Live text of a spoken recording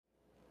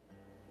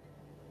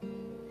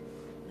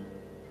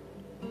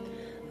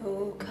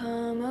O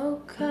come,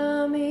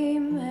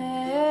 Emmanuel,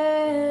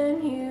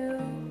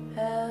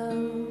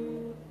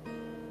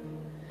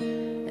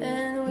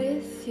 and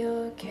with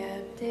your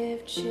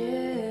captive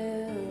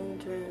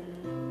children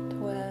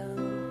dwell.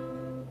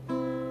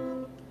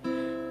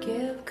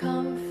 Give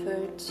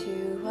comfort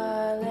to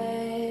our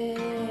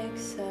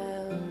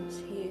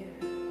exiles here,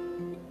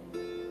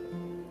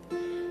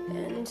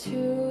 and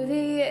to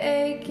the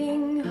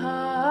aching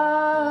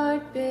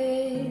heart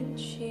bid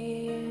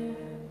cheer.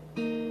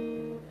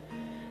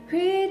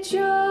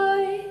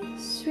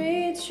 Rejoice,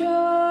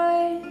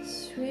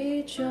 rejoice,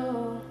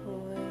 rejoice.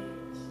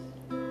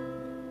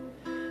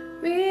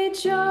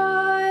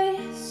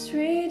 Rejoice,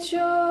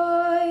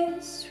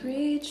 rejoice,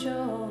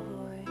 rejoice.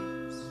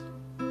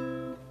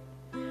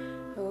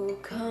 Oh,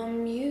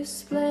 come, you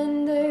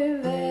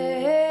splendor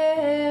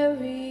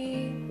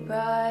very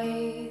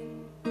bright,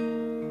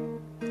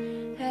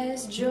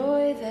 as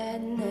joy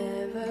that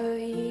never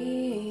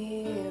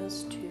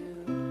yields to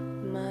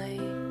might.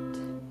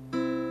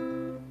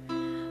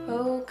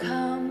 Oh,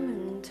 come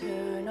and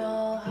turn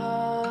all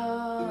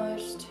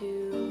hearts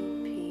to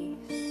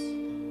peace,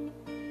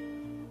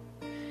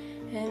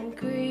 and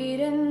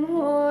greed and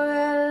war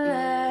at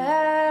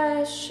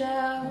last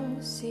shall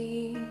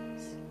cease.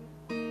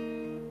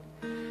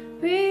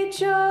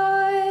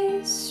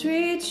 Rejoice,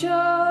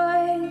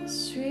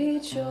 rejoice,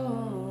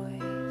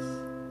 rejoice.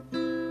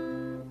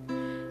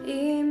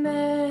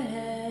 Emmanuel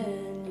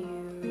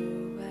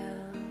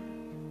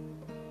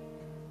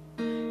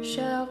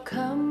shall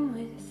come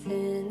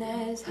within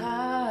as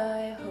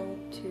high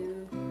hope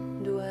to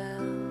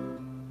dwell.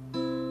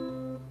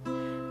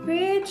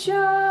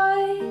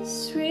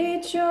 Rejoice,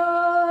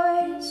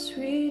 rejoice,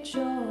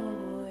 rejoice.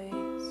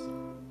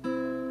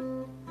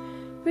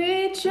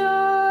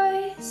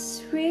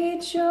 Rejoice,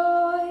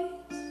 rejoice,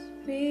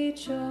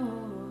 rejoice.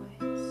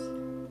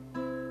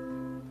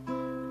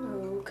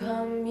 Oh,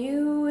 come,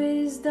 you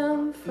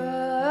wisdom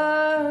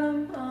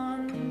from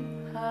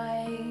on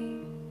high,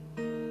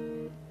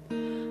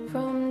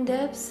 from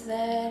depths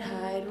that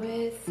hide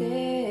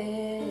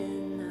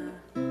within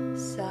a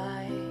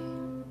sigh,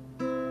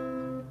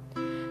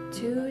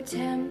 to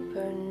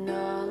temper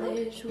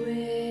knowledge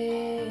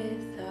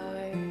with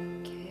our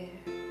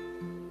care,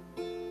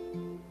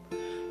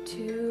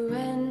 to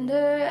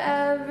render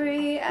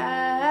every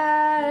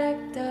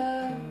act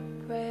a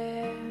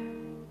prayer.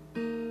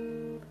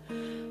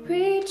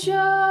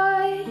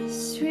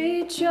 Rejoice,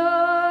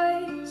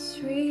 rejoice,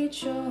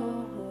 rejoice.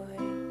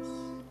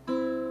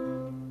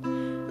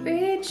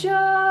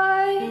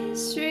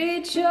 Rejoice,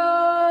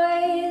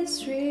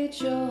 rejoice,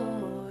 rejoice.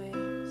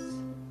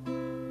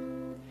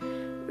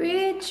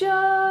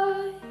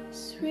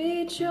 Rejoice,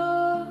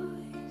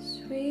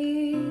 rejoice,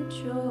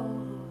 rejoice.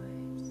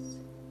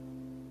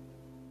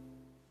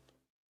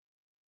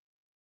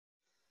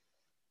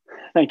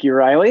 Thank you,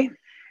 Riley.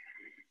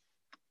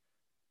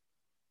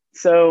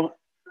 So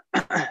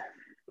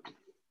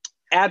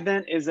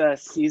Advent is a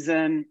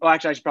season. Well,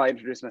 actually, I should probably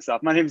introduce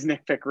myself. My name is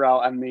Nick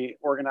Pickrell. I'm the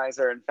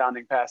organizer and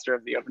founding pastor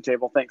of the Open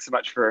Table. Thanks so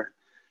much for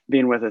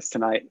being with us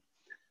tonight.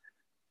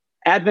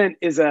 Advent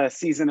is a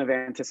season of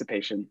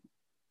anticipation.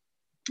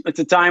 It's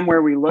a time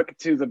where we look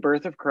to the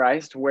birth of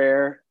Christ,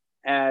 where,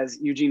 as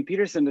Eugene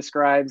Peterson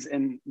describes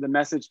in the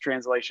Message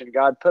translation,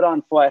 God put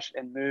on flesh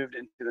and moved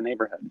into the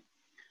neighborhood.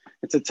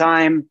 It's a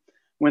time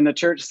when the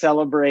church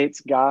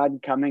celebrates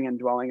God coming and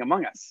dwelling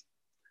among us.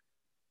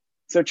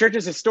 So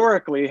churches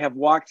historically have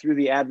walked through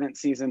the Advent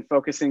season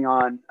focusing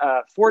on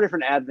 4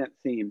 different Advent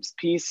themes: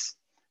 peace,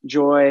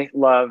 joy,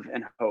 love,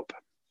 and hope.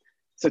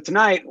 So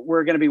tonight,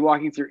 we're going to be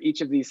walking through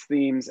each of these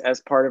themes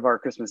as part of our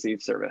Christmas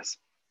Eve service.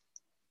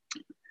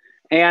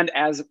 And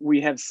as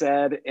we have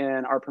said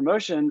in our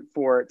promotion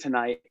for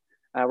tonight,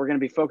 we're going to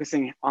be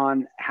focusing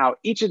on how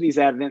each of these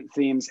Advent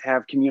themes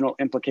have communal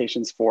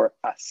implications for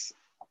us.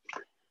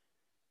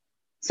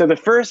 So the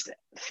first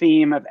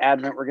theme of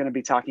Advent we're going to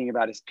be talking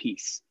about is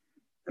peace.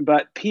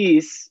 But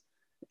peace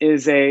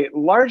is a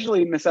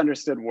largely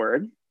misunderstood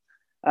word.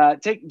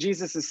 Take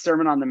Jesus'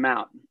 Sermon on the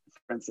Mount,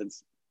 for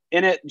instance.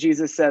 In it,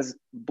 Jesus says,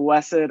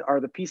 "Blessed are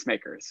the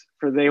peacemakers,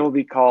 for they will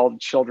be called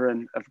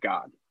children of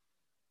God."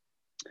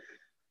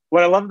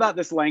 What I love about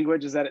this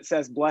language is that it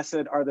says,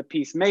 "Blessed are the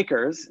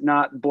peacemakers,"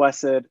 not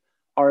 "Blessed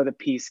are the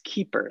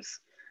peacekeepers."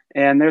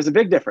 And there's a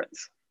big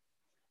difference.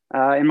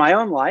 In my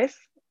own life,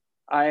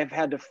 I've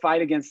had to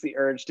fight against the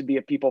urge to be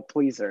a people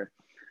pleaser.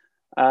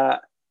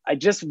 I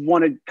just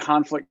wanted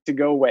conflict to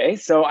go away,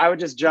 so I would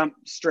just jump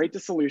straight to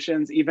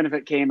solutions, even if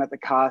it came at the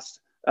cost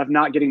of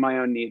not getting my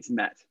own needs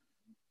met.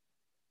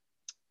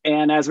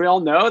 And as we all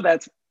know,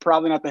 that's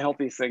probably not the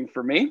healthiest thing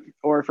for me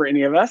or for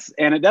any of us,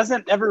 and it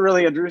doesn't ever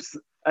really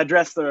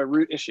address the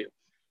root issue.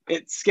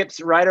 It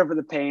skips right over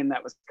the pain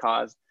that was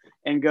caused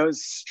and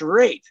goes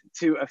straight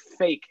to a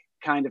fake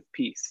kind of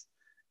peace,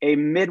 a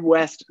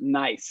Midwest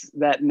nice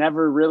that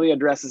never really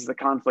addresses the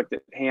conflict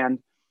at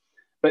hand,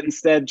 but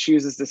instead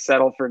chooses to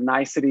settle for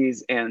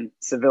niceties and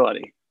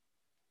civility.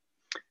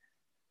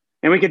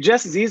 And we could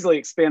just as easily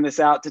expand this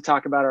out to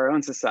talk about our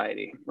own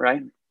society,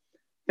 right?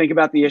 Think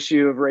about the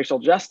issue of racial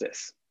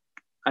justice.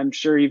 I'm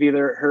sure you've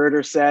either heard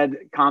or said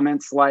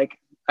comments like,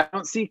 I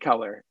don't see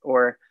color,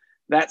 or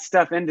that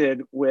stuff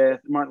ended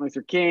with Martin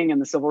Luther King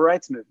and the civil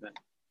rights movement.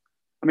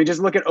 I mean,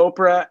 just look at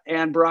Oprah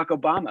and Barack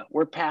Obama.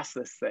 We're past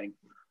this thing.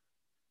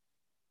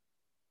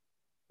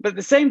 But at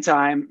the same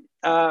time,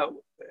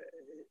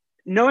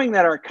 knowing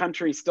that our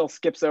country still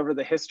skips over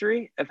the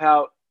history of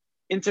how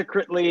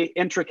intricately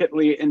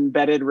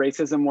embedded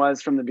racism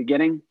was from the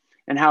beginning,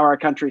 and how our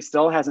country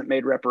still hasn't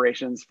made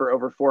reparations for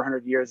over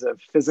 400 years of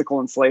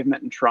physical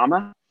enslavement and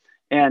trauma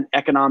and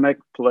economic,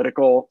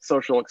 political,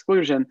 social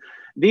exclusion,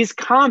 these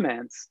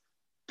comments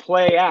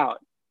play out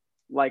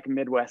like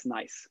Midwest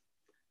nice.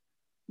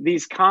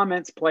 These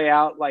comments play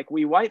out like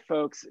we white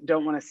folks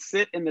don't want to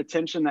sit in the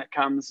tension that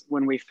comes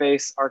when we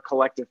face our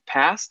collective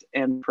past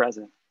and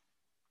present.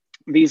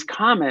 These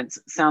comments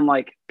sound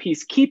like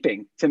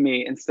peacekeeping to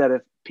me instead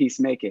of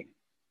peacemaking.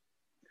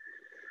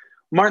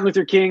 Martin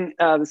Luther King,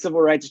 the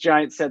civil rights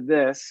giant, said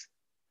this: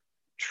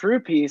 true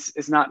peace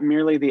is not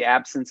merely the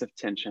absence of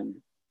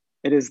tension,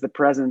 it is the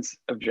presence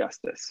of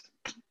justice.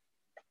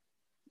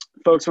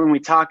 Folks, when we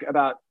talk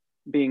about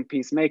being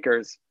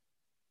peacemakers,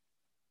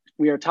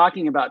 we are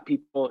talking about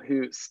people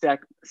who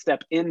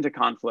step into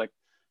conflict,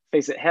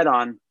 face it head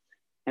on,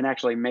 and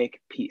actually make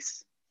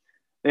peace.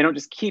 They don't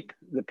just keep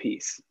the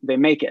peace, they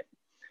make it.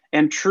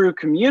 And true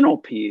communal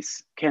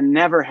peace can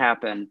never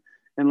happen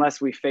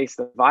unless we face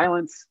the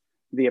violence,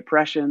 the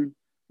oppression,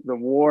 the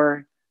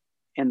war,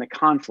 and the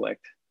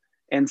conflict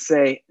and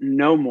say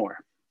no more.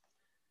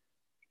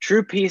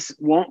 True peace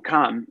won't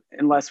come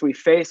unless we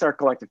face our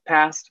collective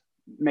past,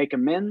 make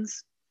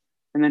amends,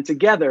 and then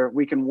together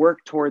we can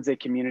work towards a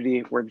community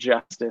where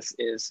justice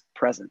is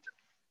present.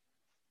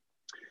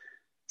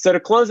 So to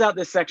close out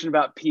this section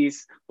about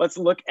peace, let's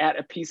look at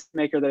a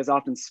peacemaker that is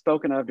often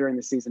spoken of during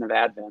the season of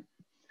Advent: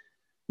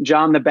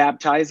 John the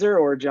Baptizer,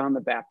 or John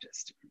the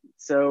Baptist.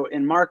 So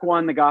in Mark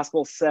 1, the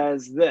gospel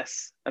says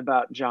this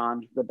about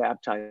John the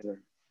Baptizer: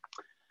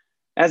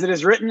 as it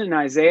is written in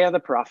Isaiah the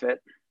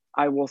prophet,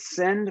 I will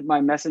send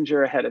my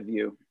messenger ahead of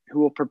you, who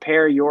will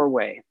prepare your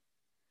way.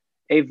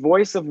 A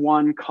voice of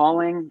one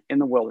calling in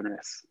the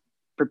wilderness,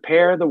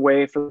 prepare the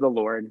way for the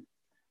Lord,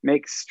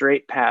 make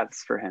straight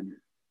paths for him.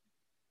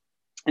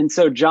 And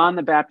so John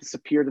the Baptist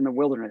appeared in the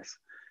wilderness,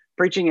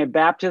 preaching a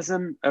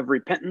baptism of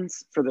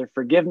repentance for the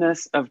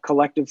forgiveness of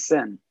collective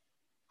sin.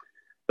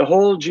 The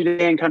whole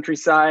Judean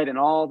countryside and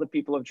all the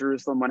people of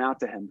Jerusalem went out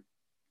to him.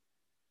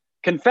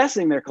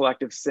 Confessing their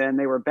collective sin,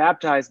 they were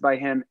baptized by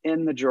him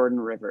in the Jordan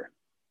River.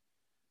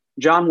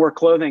 John wore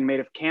clothing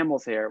made of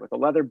camel's hair with a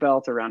leather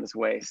belt around his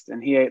waist,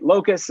 and he ate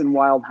locusts and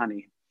wild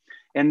honey.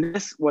 And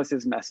this was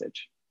his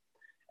message: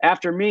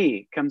 after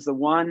me comes the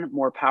one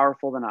more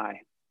powerful than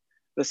I,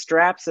 the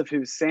straps of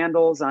whose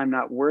sandals I'm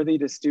not worthy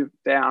to stoop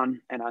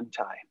down and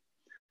untie.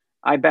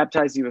 I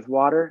baptize you with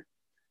water,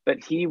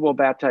 but he will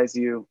baptize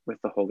you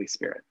with the Holy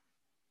Spirit.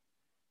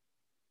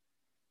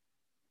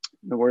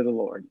 The word of the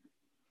Lord.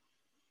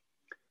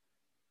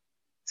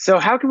 So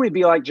how can we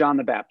be like John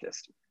the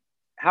Baptist?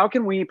 How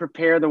can we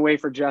prepare the way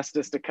for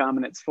justice to come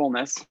in its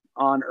fullness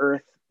on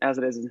earth as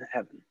it is in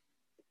heaven?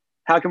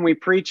 How can we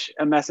preach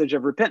a message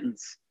of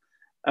repentance,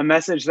 a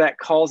message that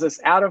calls us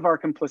out of our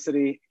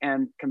complicity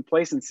and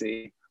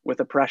complacency with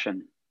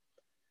oppression?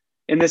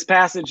 In this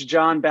passage,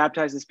 John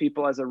baptizes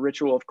people as a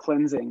ritual of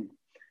cleansing,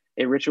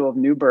 a ritual of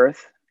new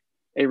birth,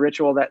 a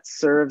ritual that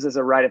serves as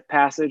a rite of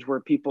passage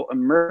where people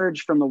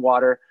emerge from the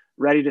water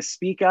ready to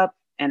speak up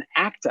and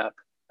act up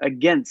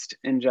against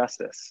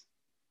injustice.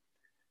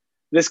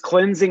 This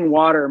cleansing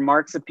water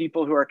marks a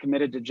people who are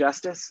committed to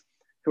justice,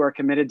 who are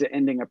committed to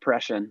ending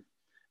oppression,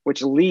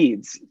 which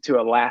leads to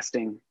a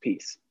lasting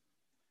peace.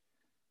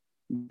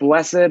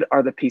 Blessed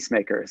are the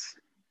peacemakers,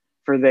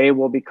 for they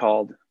will be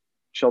called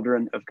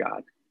children of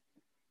God.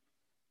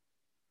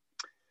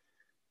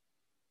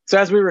 So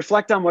as we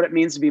reflect on what it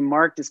means to be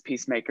marked as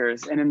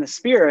peacemakers, and in the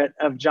spirit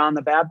of John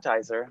the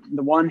Baptizer,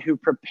 the one who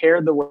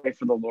prepared the way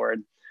for the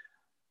Lord,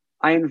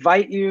 I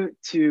invite you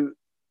to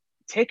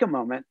take a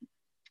moment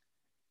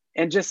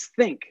and just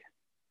think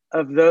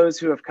of those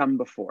who have come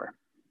before.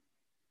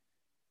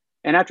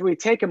 And after we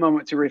take a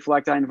moment to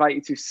reflect, I invite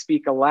you to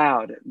speak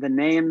aloud the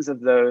names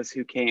of those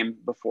who came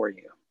before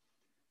you.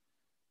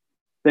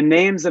 The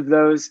names of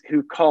those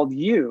who called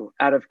you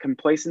out of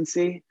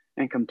complacency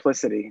and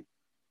complicity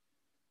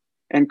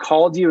and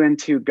called you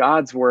into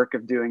God's work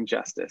of doing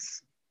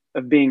justice,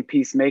 of being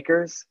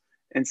peacemakers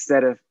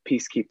instead of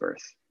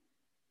peacekeepers.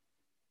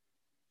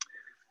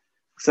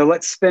 So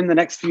let's spend the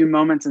next few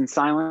moments in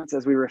silence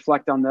as we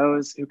reflect on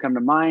those who come to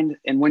mind.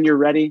 And when you're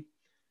ready,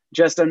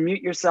 just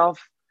unmute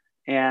yourself,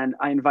 and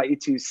I invite you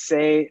to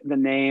say the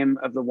name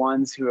of the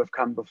ones who have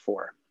come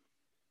before.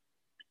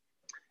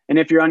 And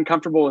if you're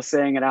uncomfortable with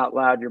saying it out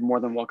loud, you're more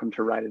than welcome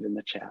to write it in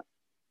the chat.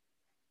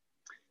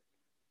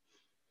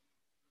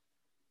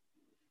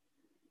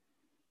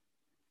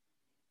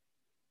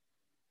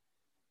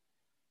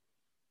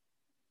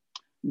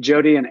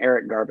 Jody and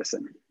Eric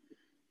Garbison.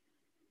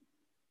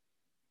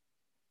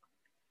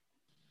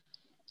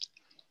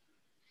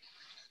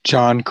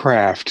 John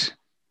Kraft.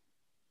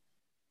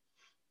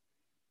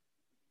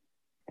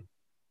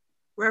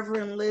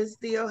 Reverend Liz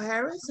Theo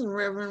Harris, and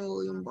Reverend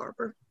William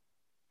Barber.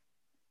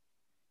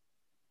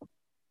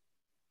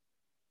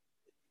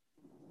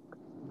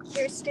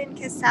 Kirsten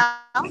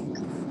Cassell.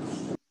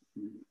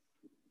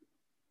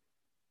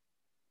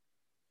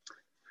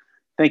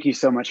 Thank you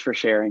so much for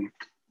sharing.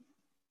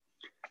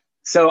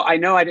 So I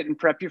know I didn't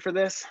prep you for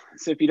this,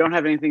 so if you don't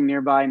have anything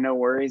nearby, no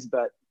worries,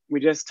 but we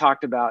just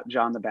talked about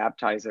John the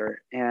Baptizer.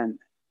 And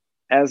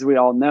as we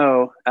all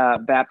know,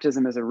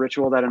 baptism is a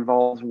ritual that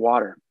involves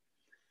water.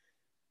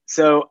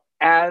 So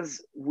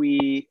as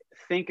we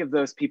think of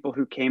those people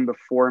who came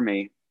before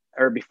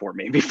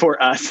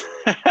us,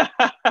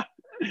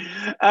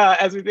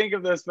 as we think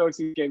of those folks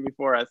who came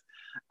before us,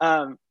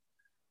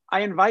 I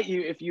invite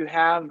you, if you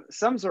have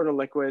some sort of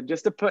liquid,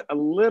 just to put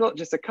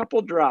just a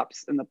couple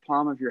drops in the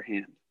palm of your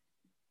hand.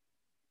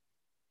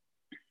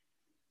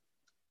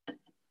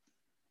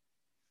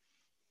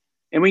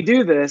 And we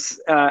do this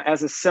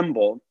as a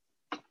symbol.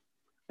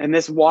 And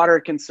this water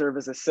can serve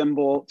as a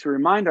symbol to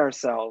remind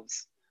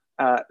ourselves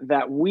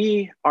that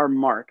we are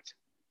marked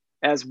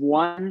as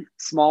one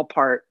small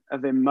part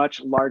of a much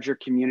larger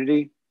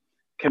community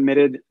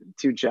committed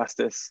to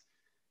justice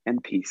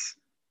and peace.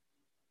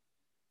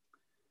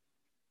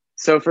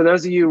 So for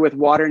those of you with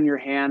water in your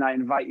hand, I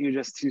invite you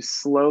just to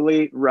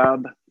slowly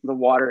rub the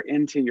water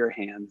into your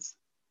hands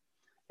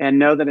and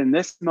know that in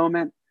this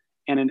moment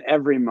and in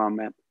every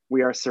moment,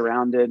 we are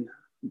surrounded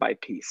by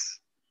peace.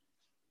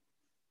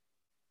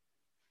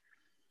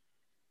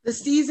 The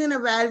season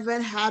of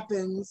Advent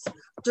happens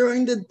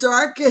during the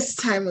darkest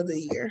time of the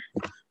year,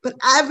 but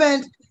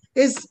Advent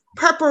is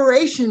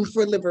preparation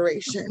for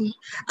liberation.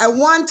 I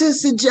want to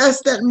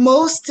suggest that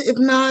most, if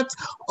not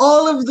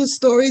all, of the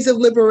stories of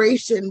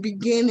liberation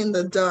begin in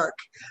the dark.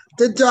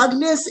 The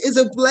darkness is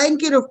a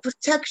blanket of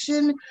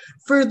protection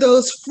for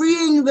those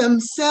freeing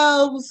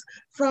themselves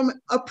from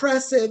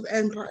oppressive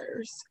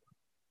empires.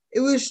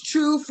 It was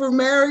true for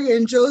Mary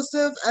and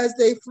Joseph as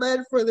they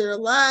fled for their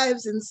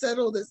lives and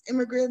settled as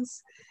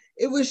immigrants.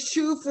 It was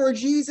true for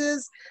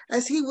Jesus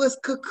as he was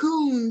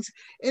cocooned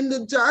in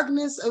the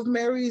darkness of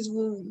Mary's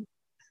womb.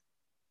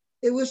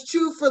 It was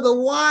true for the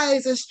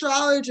wise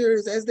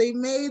astrologers as they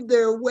made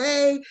their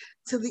way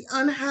to the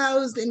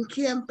unhoused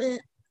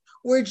encampment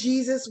where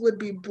Jesus would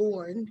be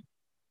born.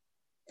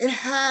 It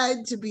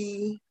had to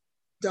be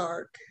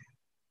dark.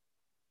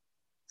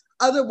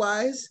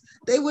 Otherwise,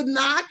 they would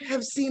not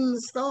have seen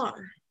the star,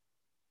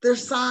 their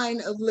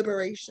sign of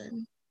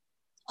liberation.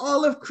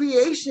 All of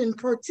creation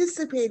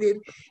participated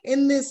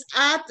in this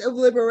act of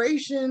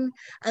liberation,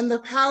 and the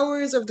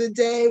powers of the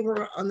day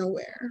were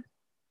unaware.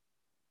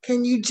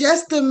 Can you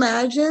just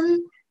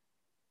imagine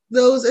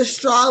those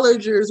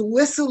astrologers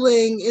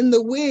whistling in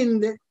the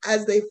wind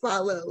as they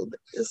followed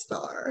the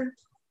star?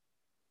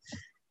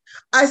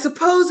 I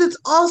suppose it's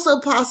also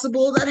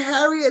possible that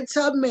Harriet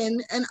Tubman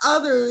and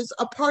others,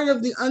 a part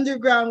of the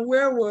Underground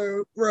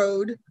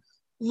Railroad,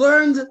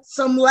 learned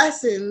some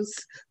lessons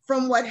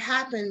from what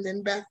happened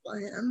in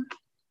Bethlehem.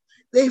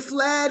 They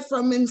fled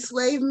from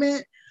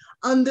enslavement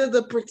under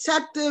the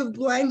protective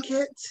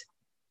blanket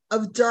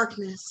of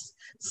darkness,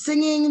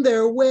 singing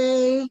their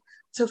way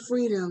to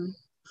freedom.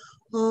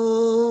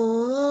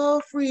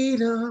 Oh,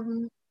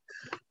 freedom,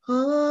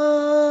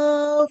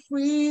 oh,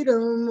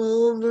 freedom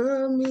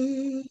over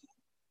me.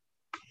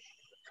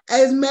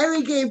 As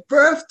Mary gave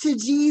birth to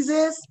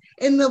Jesus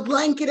in the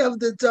blanket of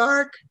the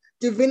dark,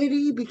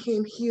 divinity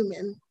became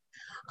human.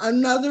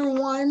 Another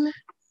one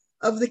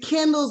of the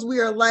candles we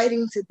are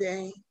lighting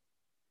today,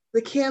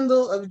 the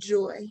candle of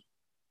joy.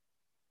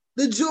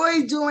 The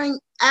joy during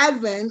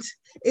Advent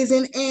is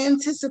in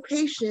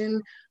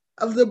anticipation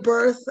of the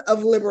birth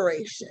of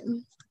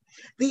liberation.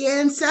 The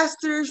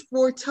ancestors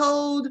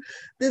foretold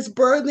this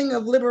birthing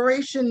of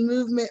liberation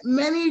movement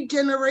many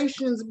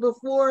generations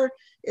before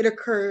it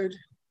occurred.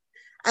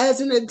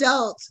 As an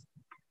adult,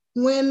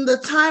 when the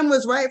time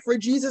was right for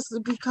Jesus to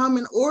become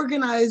an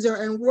organizer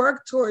and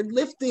work toward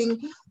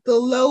lifting the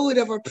load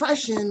of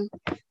oppression,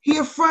 he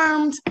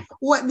affirmed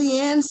what the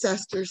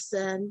ancestors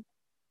said.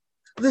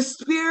 The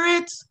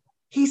Spirit,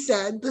 he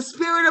said, the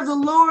Spirit of the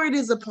Lord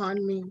is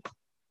upon me,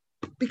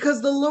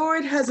 because the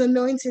Lord has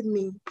anointed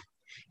me.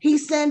 He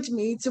sent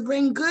me to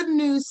bring good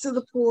news to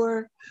the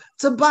poor,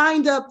 to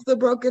bind up the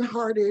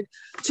brokenhearted,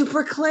 to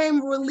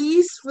proclaim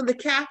release for the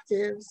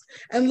captives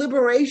and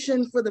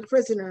liberation for the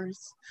prisoners,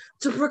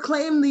 to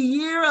proclaim the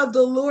year of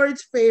the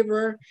Lord's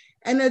favor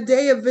and a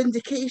day of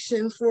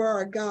vindication for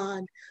our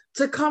God,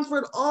 to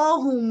comfort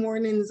all who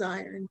mourn in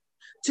Zion,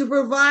 to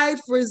provide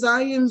for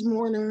Zion's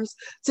mourners,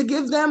 to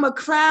give them a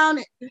crown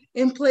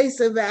in place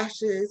of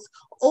ashes,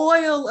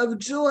 oil of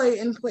joy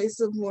in place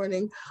of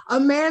mourning, a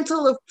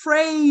mantle of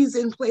praise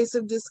in place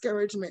of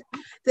discouragement.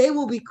 They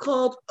will be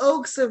called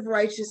oaks of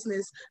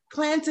righteousness,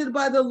 planted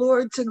by the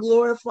Lord to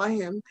glorify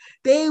him.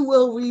 They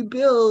will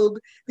rebuild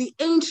the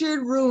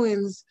ancient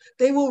ruins.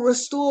 They will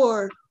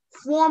restore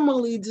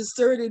formerly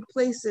deserted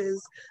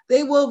places.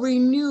 They will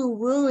renew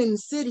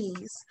ruined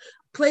cities,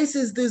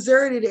 places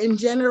deserted in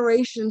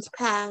generations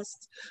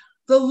past.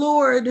 The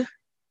Lord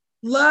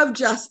loved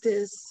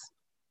justice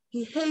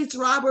He hates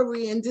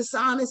robbery and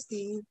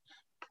dishonesty.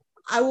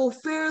 I will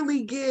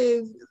fairly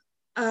give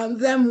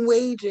them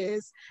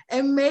wages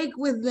and make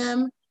with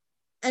them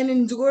an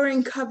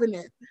enduring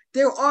covenant.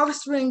 Their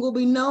offspring will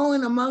be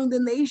known among the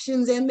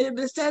nations and their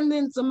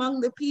descendants among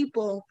the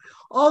people.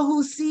 All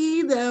who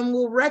see them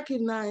will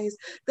recognize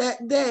that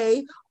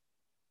they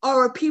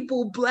are a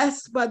people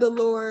blessed by the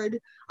Lord.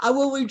 I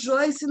will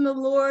rejoice in the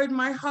Lord.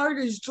 My heart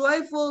is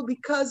joyful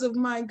because of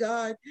my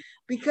God,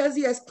 because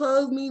he has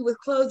clothed me with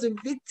clothes of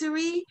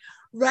victory,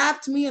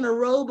 wrapped me in a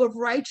robe of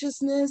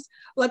righteousness,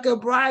 like a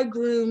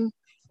bridegroom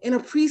in a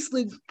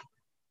priestly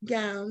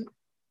gown,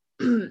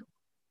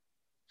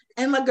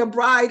 and like a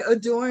bride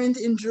adorned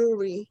in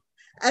jewelry.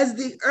 As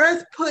the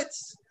earth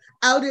puts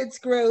out its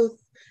growth,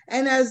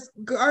 and as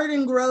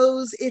garden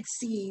grows its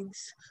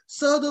seeds,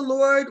 so the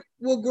Lord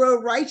will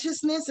grow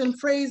righteousness and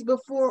praise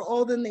before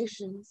all the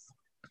nations.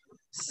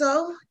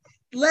 So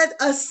let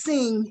us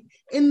sing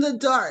in the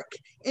dark,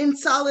 in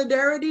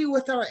solidarity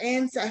with our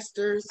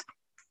ancestors,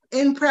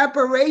 in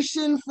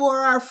preparation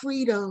for our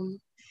freedom,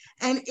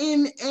 and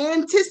in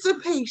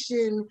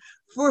anticipation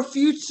for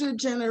future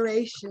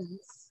generations.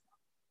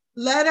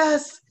 Let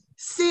us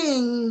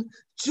sing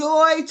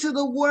joy to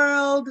the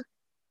world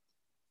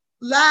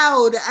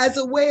loud as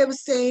a way of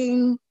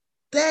saying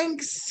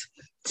thanks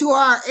to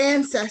our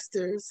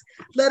ancestors.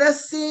 Let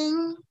us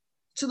sing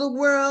to the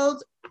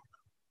world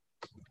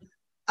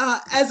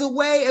as a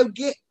way of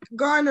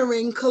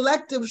garnering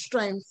collective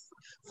strength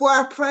for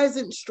our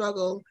present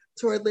struggle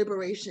toward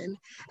liberation.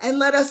 And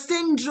let us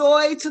sing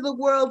joy to the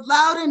world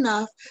loud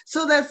enough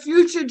so that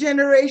future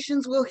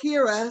generations will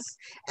hear us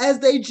as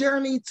they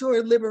journey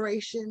toward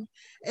liberation.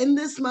 In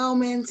this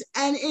moment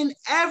and in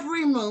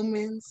every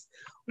moment,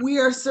 we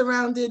are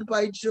surrounded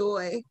by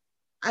joy.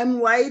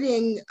 I'm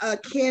lighting a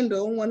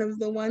candle, one of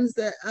the ones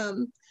that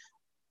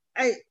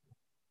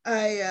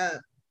I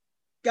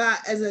got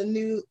as a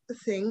new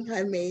thing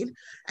I made.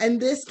 And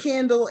this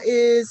candle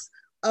is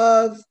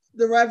of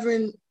the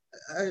Reverend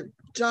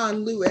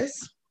John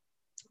Lewis,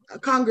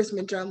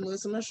 Congressman John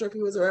Lewis. I'm not sure if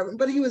he was a reverend,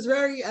 but he was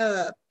very,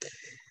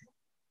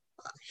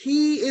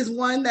 he is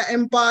one that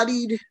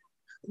embodied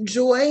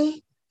joy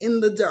in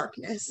the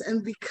darkness.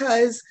 And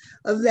because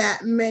of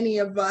that, many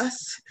of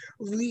us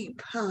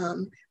reap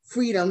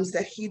freedoms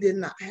that he did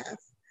not have.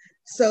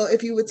 So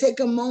if you would take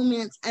a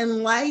moment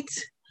and light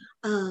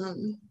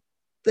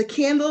the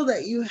candle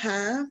that you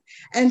have,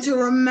 and to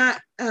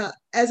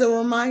as a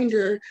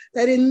reminder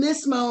that in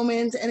this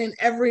moment and in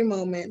every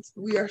moment,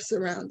 we are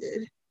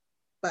surrounded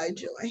by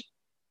joy.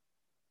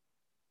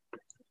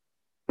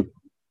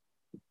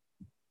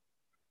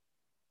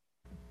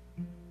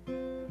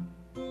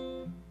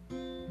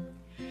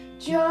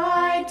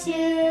 Joy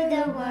to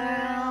the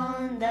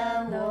world,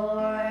 the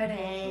Lord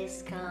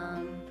is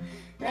come.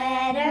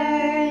 Let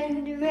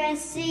earth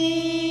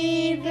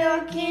receive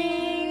your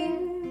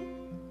King.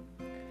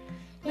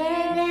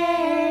 Let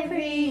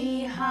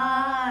every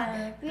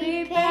heart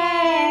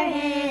prepare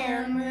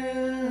him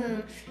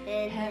room.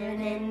 Let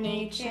heaven and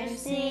nature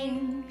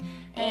sing,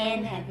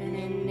 and heaven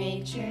and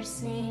nature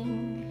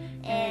sing,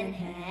 and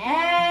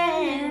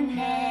heaven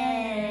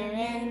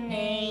and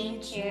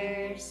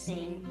nature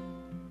sing.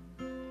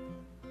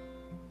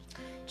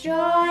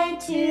 Joy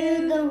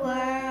to the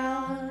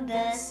world,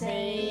 the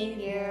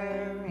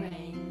Savior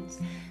reigns.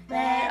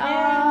 Let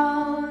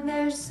all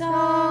their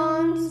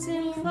songs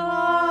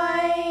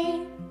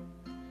employ.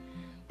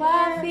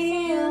 While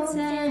fields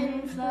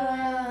and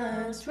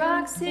floods,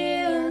 rocks,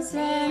 hills,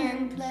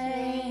 and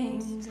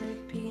plains,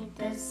 repeat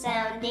the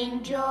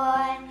sounding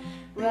joy.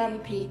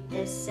 Repeat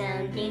the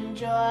sounding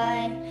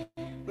joy.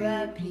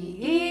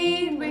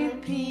 Repeat,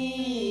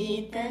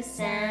 repeat the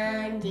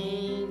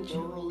sounding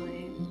joy.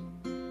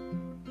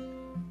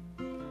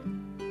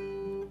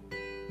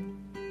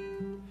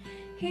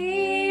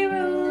 He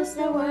rules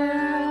the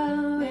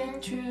world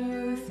with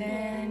truth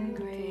and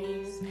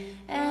grace,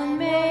 and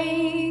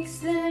makes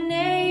the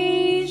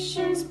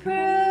nations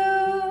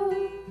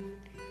prove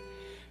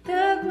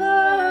the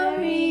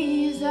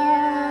glories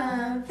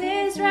of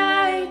his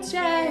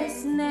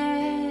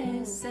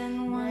righteousness,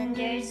 and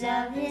wonders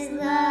of his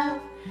love,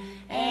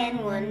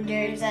 and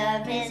wonders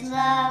of his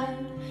love,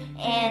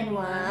 and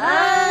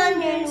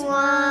wonders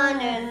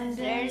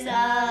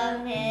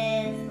of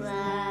his love.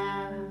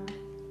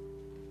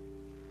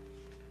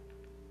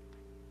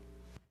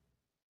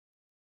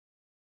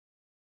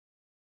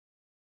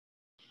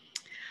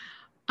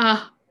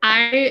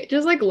 I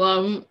just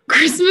love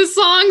Christmas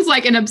songs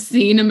an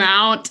obscene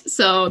amount.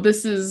 So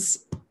this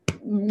is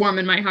warm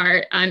in my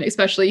heart, and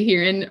especially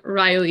hearing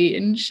Riley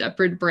and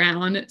Shepherd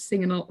Brown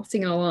singing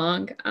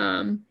along.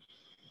 That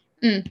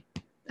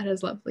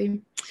is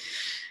lovely.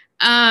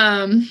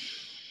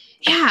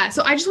 Yeah,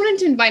 so I just wanted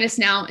to invite us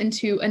now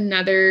into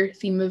another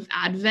theme of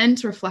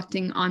Advent,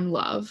 reflecting on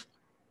love.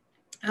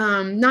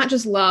 Not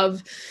just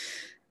love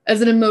as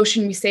an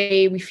emotion we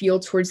say we feel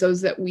towards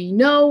those that we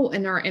know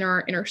and are in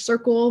our inner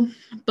circle,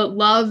 but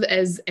love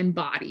as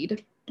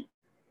embodied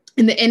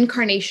in the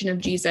incarnation of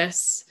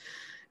Jesus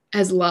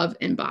as love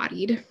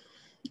embodied.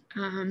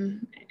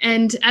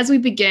 And as we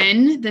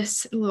begin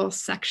this little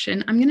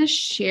section, I'm going to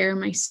share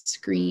my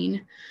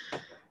screen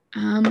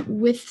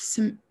with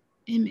some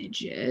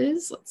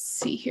images. Let's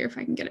see here if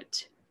I can get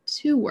it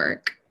to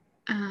work.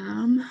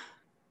 And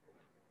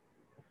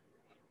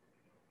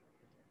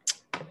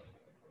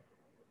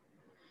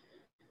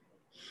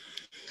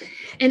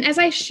as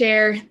I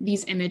share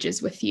these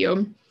images with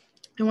you,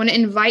 I want to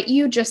invite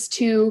you just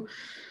to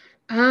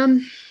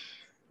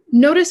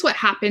notice what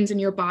happens in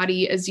your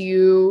body as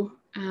you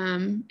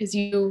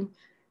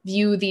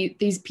view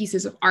these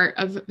pieces of art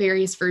of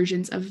various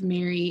versions of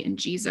Mary and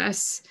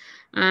Jesus.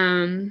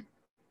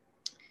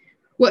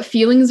 What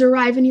feelings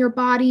arrive in your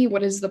body?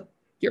 What is the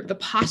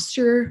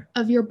posture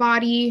of your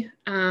body?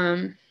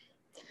 And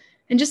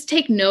just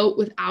take note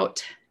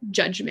without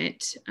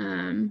judgment,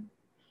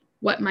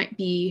 what might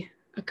be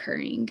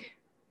occurring.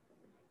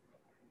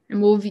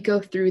 And we'll go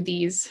through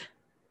these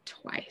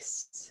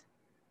twice.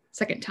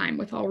 Second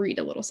time I'll read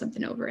a little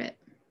something over it.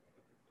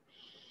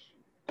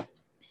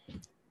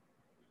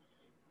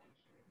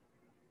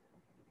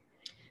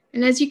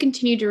 And as you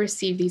continue to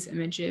receive these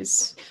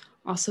images,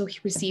 also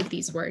receive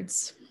these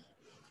words.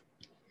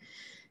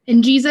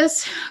 In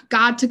Jesus,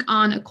 God took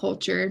on a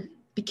culture,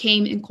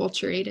 became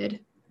enculturated.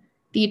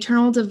 The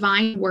eternal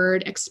divine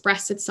word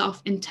expressed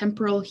itself in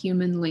temporal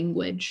human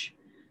language.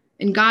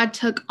 And God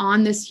took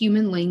on this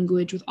human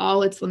language with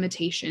all its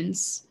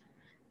limitations.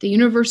 The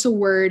universal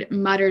word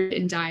muttered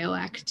in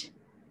dialect.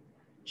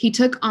 He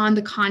took on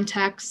the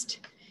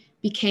context,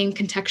 became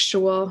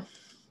contextual,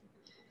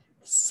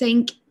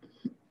 he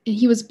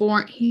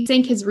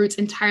sank his roots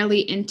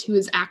entirely into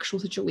his actual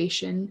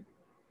situation.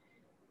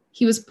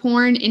 He was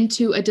born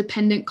into a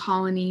dependent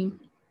colony,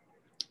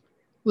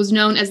 was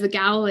known as the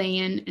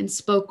Galilean, and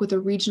spoke with a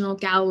regional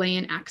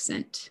Galilean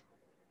accent.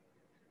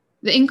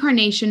 The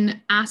incarnation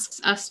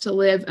asks us to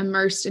live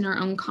immersed in our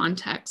own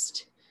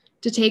context,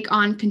 to take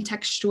on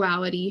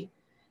contextuality,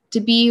 to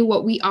be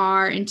what we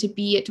are and to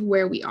be it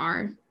where we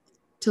are,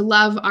 to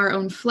love our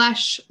own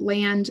flesh,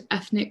 land,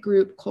 ethnic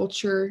group,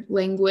 culture,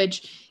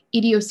 language,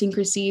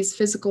 idiosyncrasies,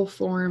 physical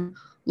form,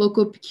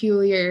 local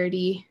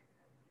peculiarity.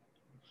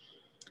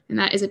 And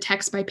that is a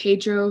text by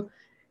Pedro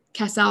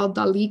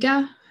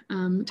Casaldaliga,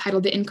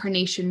 titled The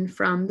Incarnation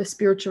from the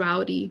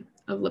Spirituality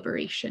of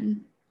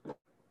Liberation.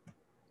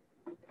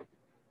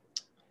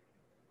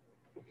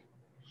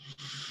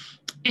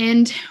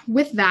 And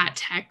with that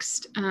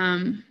text,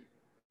 the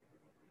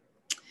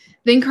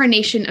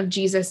incarnation of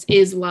Jesus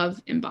is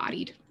love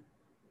embodied.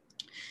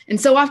 And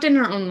so often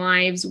in our own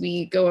lives,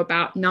 we go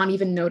about not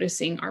even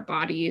noticing our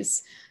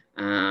bodies,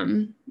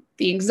 the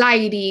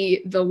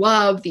anxiety, the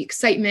love, the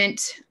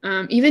excitement,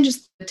 even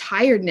just the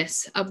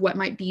tiredness of what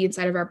might be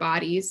inside of our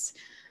bodies.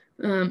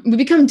 We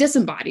become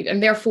disembodied,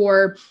 and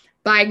therefore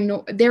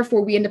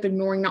we end up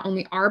ignoring not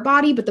only our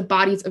body, but the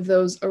bodies of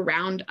those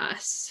around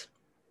us.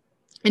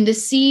 And to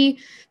see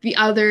the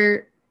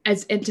other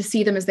and to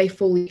see them as they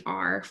fully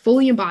are,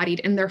 fully embodied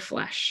in their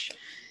flesh,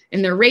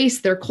 in their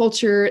race, their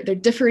culture, their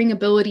differing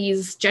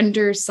abilities,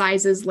 genders,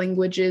 sizes,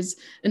 languages,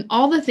 and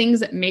all the things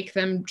that make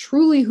them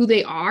truly who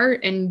they are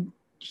and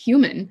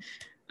human.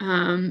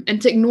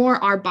 And to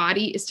ignore our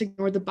body is to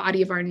ignore the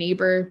body of our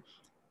neighbor,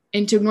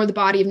 and to ignore the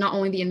body of not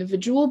only the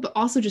individual, but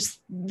also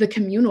just the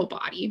communal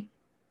body.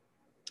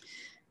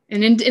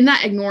 And in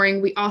that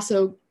ignoring, we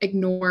also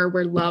ignore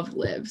where love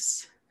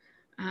lives.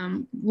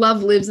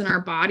 Love lives in our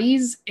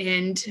bodies,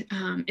 and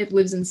it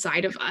lives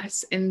inside of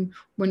us. And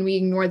when we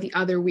ignore the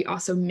other, we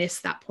also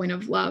miss that point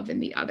of love in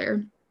the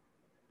other.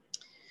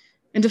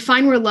 And to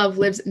find where love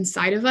lives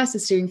inside of us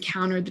is to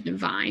encounter the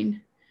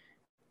divine.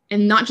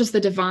 And not just the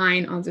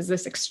divine as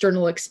this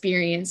external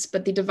experience,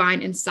 but the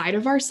divine inside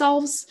of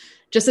ourselves,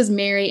 just as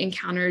Mary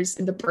encounters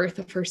in the birth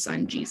of her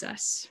son,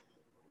 Jesus.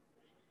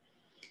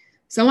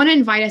 So I want to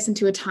invite us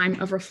into a time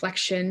of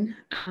reflection,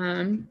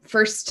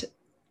 first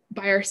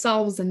by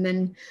ourselves and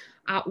then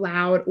out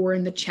loud or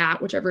in the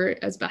chat, whichever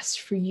is best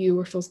for you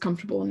or feels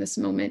comfortable in this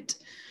moment.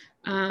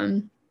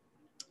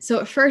 So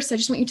at first, I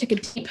just want you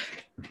to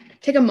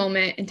take a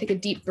moment and take a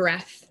deep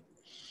breath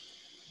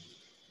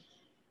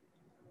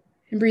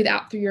and breathe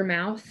out through your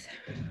mouth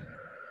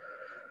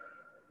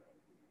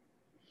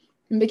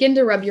and begin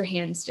to rub your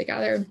hands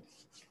together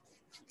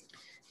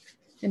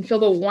and feel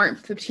the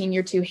warmth between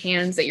your two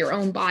hands that your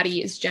own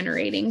body is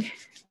generating.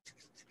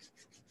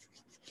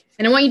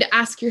 And I want you to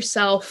ask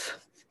yourself,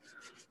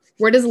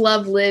 where does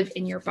love live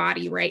in your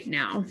body right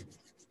now?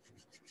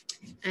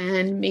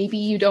 And maybe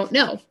you don't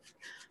know,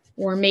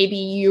 or maybe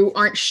you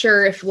aren't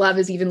sure if love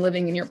is even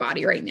living in your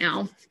body right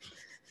now.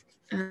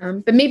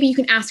 But maybe you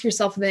can ask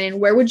yourself then,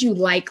 where would you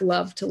like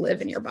love to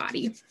live in your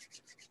body?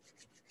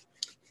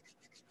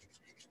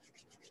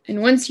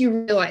 And once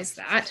you realize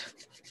that,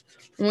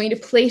 I want you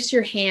to place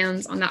your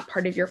hands on that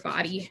part of your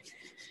body.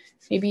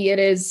 Maybe it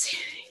is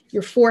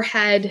your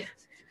forehead,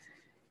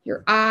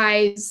 your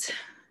eyes,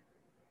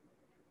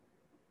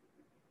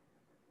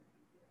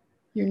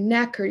 your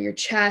neck or your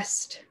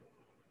chest.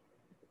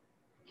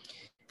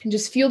 And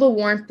just feel the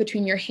warmth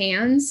between your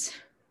hands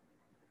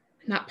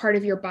and that part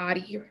of your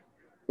body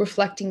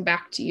reflecting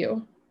back to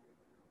you.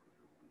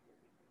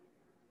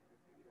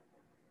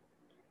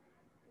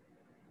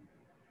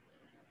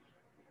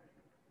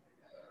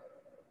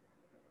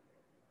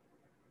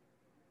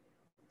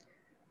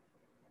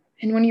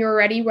 And when you're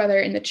ready, whether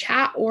in the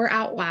chat or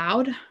out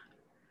loud,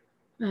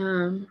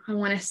 I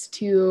want us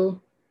to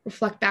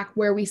reflect back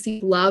where we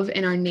see love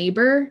in our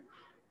neighbor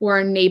or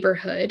our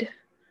neighborhood,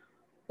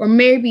 or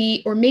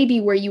maybe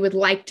where you would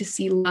like to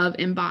see love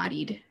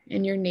embodied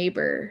in your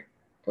neighbor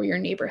or your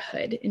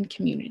neighborhood and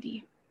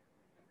community.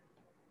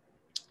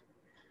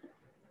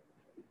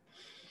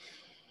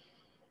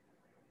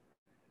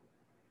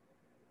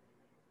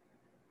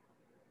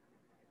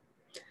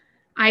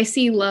 I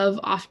see love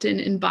often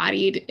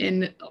embodied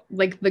in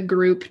like the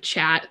group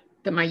chat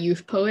that my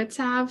youth poets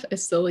have,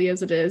 as silly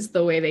as it is,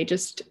 the way they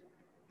just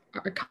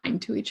are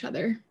kind to each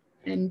other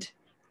and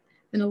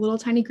in a little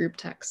tiny group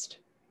text.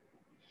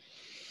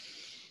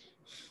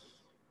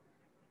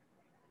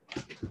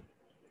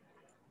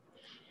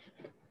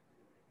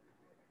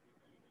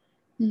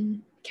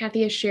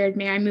 Kathy has shared,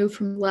 may I move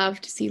from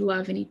love to see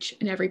love in each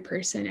and every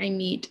person I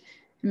meet,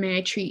 and may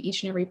I treat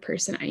each and every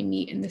person I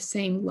meet in the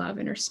same love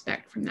and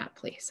respect from that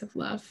place of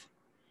love.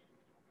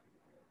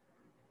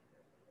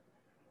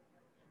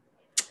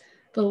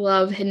 The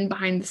love hidden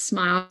behind the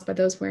smiles by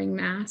those wearing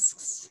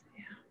masks.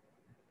 Yeah.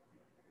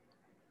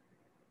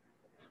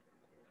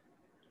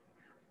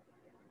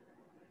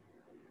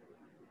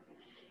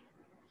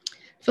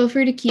 Feel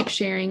free to keep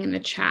sharing in the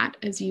chat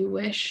as you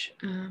wish.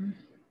 I'm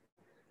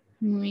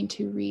going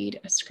to read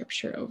a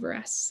scripture over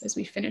us as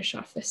we finish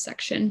off this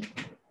section.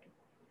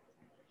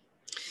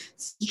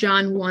 It's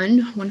John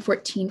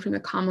 1:14 from the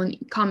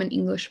Common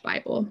English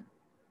Bible.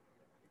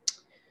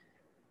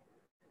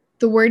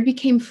 The Word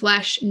became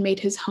flesh and made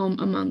his home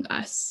among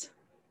us.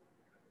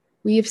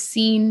 We have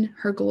seen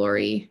her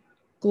glory,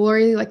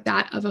 glory like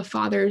that of a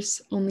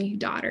father's only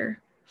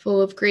daughter,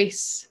 full of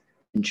grace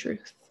and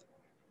truth.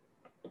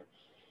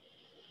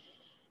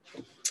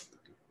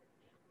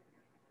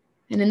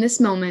 And in this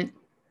moment,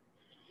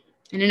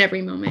 and in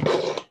every moment,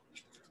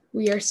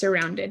 we are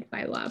surrounded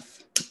by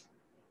love.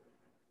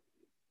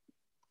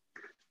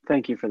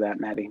 Thank you for that,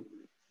 Maddie.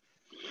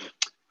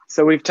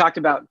 So we've talked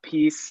about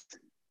peace,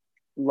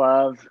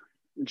 love,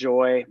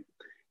 joy,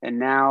 and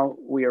now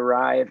we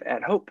arrive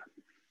at hope.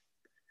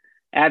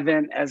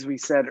 Advent, as we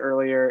said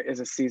earlier, is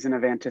a season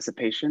of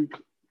anticipation,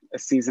 a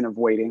season of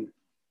waiting.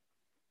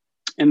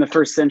 In the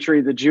first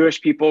century, the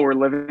Jewish people were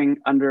living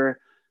under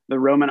the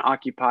Roman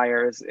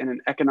occupiers in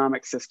an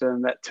economic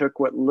system that took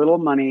what little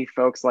money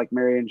folks like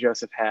Mary and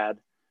Joseph had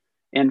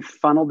and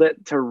funneled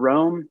it to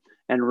Rome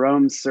and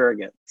Rome's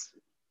surrogates.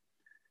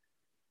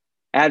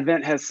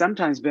 Advent has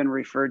sometimes been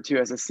referred to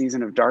as a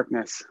season of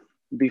darkness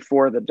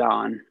before the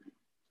dawn.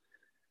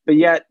 But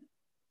yet,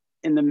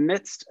 in the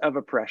midst of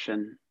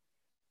oppression,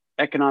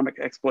 economic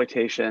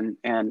exploitation,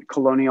 and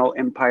colonial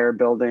empire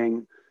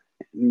building,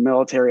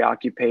 military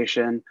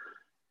occupation,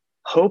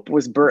 hope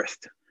was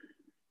birthed.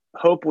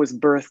 Hope was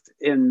birthed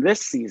in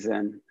this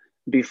season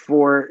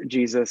before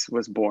Jesus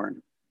was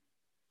born.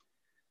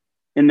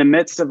 In the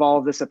midst of all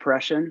of this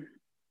oppression,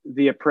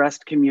 the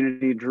oppressed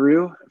community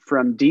drew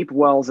from deep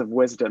wells of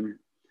wisdom,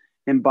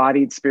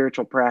 embodied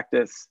spiritual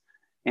practice,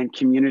 and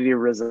community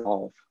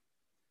resolve.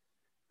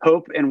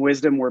 Hope and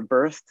wisdom were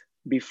birthed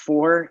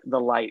before the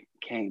light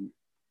came.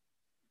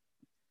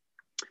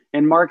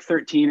 In Mark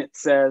 13, it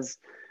says,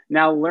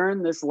 "Now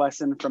learn this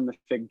lesson from the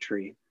fig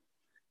tree.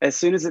 As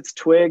soon as its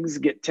twigs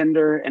get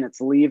tender and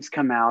its leaves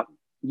come out,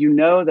 you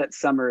know that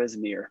summer is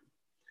near.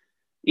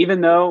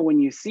 Even though when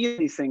you see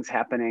these things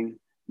happening,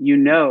 you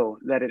know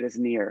that it is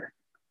near,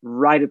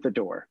 right at the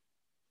door.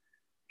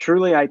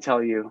 Truly, I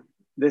tell you,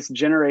 this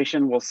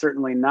generation will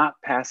certainly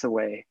not pass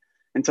away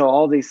until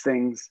all these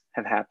things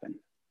have happened.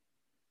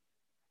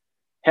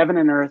 Heaven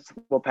and earth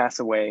will pass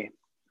away,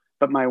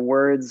 but my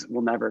words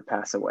will never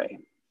pass away."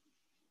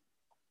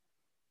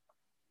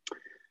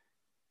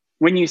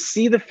 When you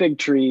see the fig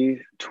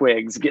tree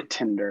twigs get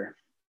tender,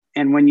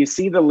 and when you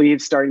see the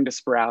leaves starting to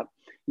sprout,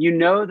 you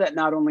know that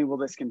not only will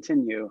this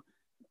continue,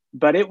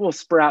 but it will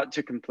sprout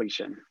to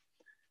completion.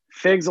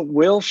 Figs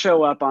will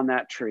show up on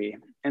that tree,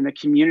 and the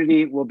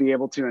community will be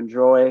able to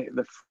enjoy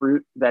the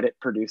fruit that it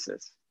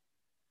produces.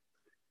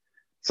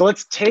 So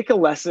let's take a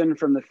lesson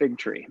from the fig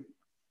tree.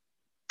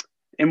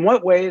 In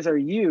what ways are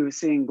you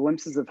seeing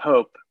glimpses of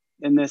hope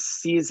in this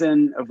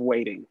season of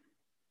waiting?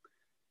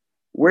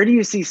 Where do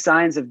you see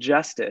signs of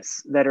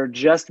justice that are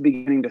just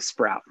beginning to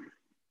sprout?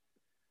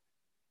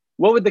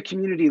 What would the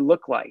community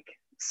look like,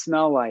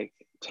 smell like,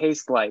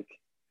 taste like,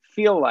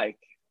 feel like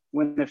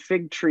when the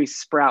fig tree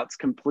sprouts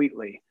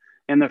completely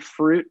and the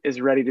fruit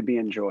is ready to be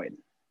enjoyed?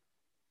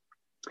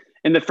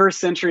 In the first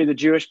century, the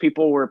Jewish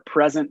people were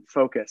present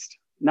focused,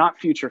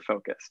 not future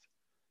focused.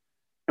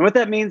 And what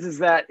that means is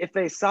that if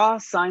they saw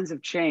signs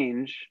of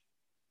change,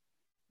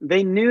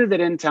 they knew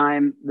that in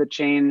time the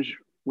change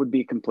would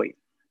be complete.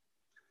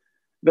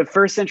 The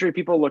first century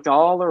people looked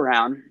all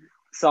around,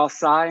 saw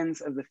signs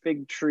of the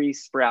fig tree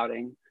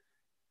sprouting,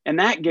 and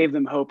that gave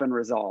them hope and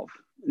resolve,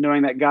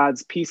 knowing that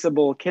God's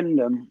peaceable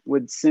kingdom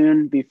would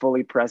soon be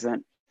fully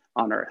present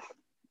on earth.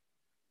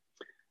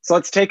 So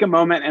let's take a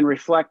moment and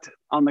reflect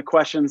on the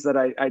questions that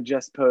I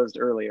just posed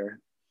earlier.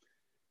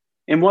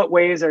 In what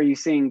ways are you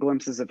seeing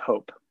glimpses of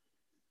hope?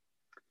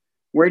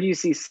 Where do you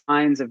see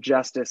signs of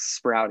justice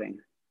sprouting?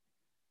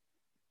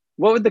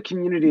 What would the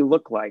community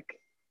look like,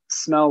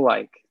 smell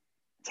like,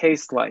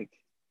 taste like,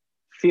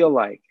 feel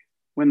like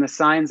when the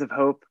signs of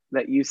hope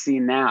that you see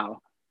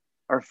now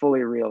are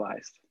fully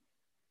realized?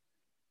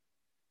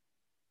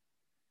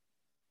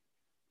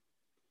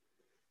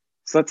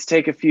 So let's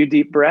take a few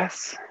deep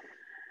breaths.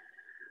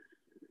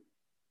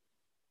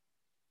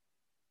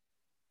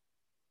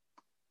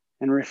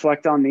 And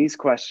reflect on these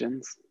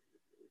questions.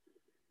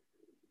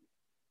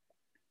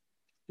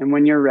 And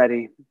when you're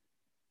ready,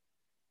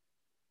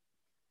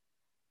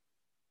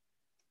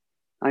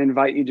 I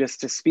invite you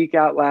just to speak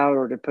out loud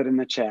or to put in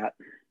the chat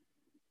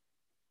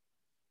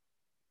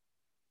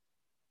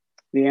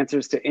the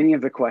answers to any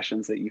of the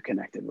questions that you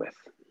connected with.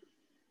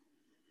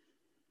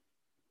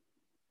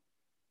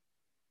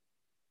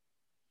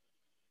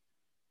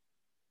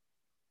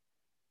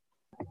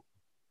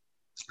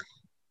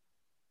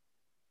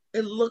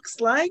 It looks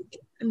like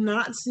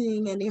not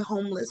seeing any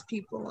homeless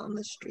people on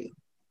the street.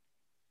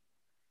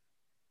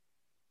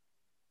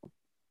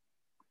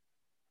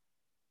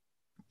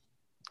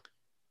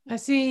 I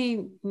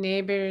see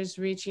neighbors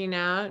reaching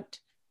out,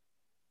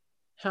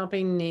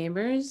 helping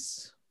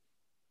neighbors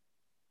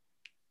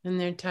in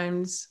their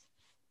times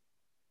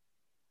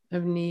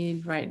of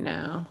need right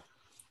now.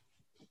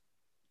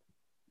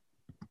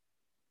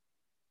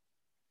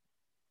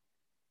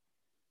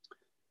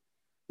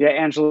 Yeah,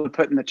 Angela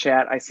put in the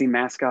chat, I see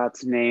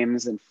mascots,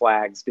 names, and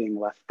flags being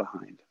left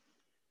behind.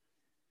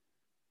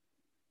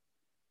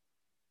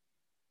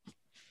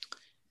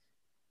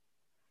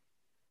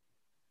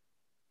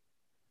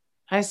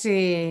 I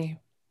see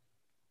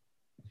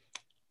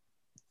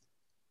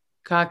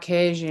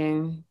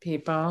Caucasian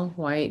people,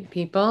 white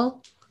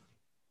people,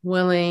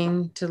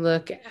 willing to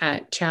look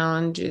at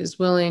challenges,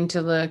 willing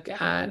to look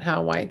at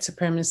how white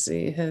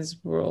supremacy has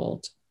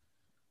ruled,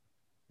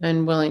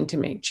 and willing to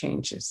make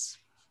changes.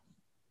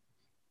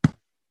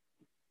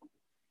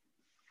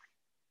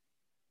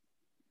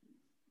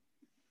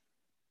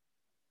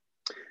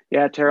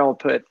 Yeah, Terrell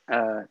put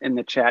in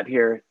the chat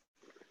here,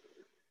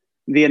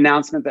 the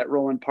announcement that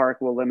Roland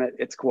Park will limit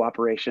its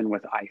cooperation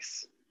with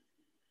ICE.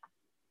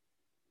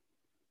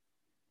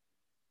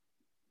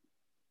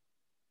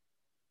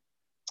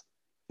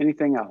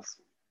 Anything else?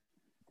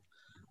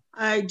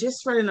 I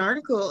just read an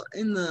article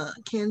in the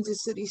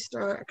Kansas City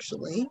Star,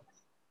 actually,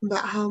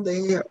 about how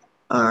they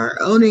are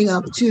owning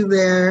up to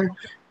their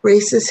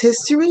racist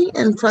history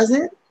and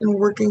present and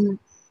working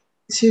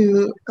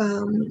to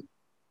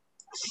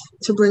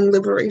bring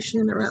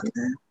liberation around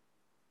that.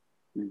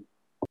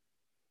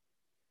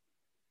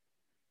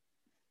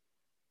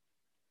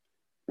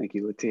 Thank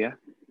you, Letiah.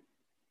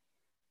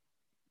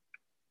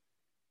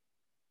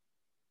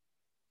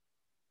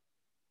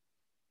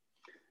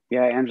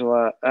 Yeah,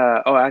 Angela.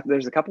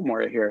 There's a couple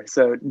more here.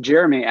 So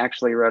Jeremy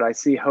actually wrote, I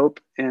see hope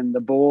in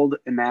the bold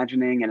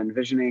imagining and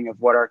envisioning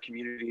of what our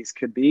communities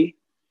could be,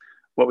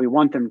 what we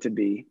want them to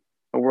be,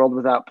 a world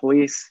without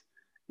police,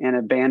 an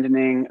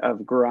abandoning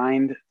of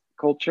grind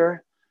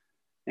culture,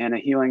 and a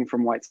healing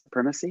from white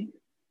supremacy.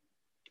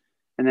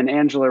 And then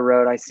Angela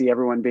wrote, I see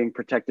everyone being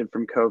protected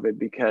from COVID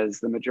because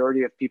the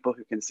majority of people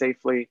who can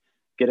safely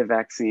get a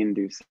vaccine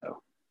do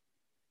so.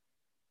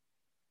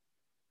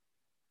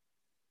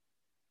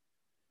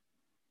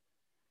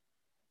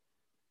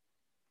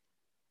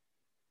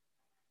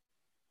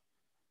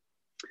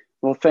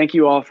 Well, thank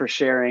you all for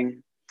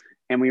sharing.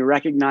 And we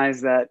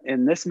recognize that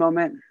in this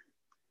moment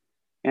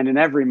and in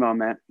every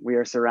moment, we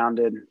are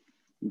surrounded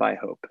by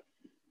hope.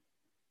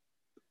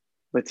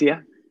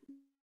 Letiah?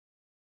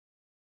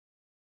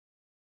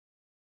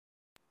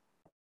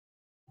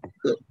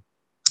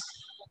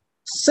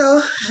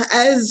 So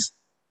as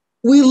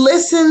we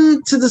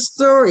listen to the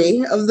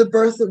story of the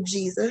birth of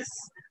Jesus,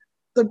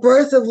 the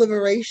birth of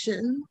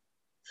liberation,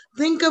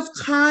 think of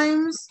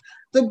times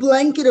the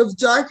blanket of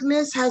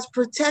darkness has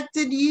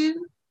protected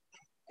you.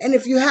 And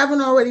if you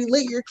haven't already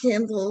lit your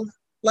candle,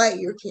 light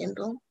your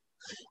candle.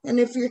 And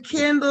if your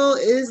candle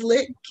is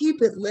lit,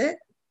 keep it lit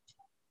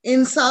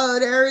in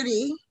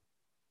solidarity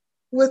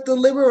with the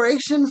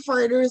liberation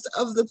fighters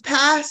of the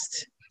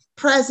past,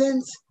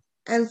 present,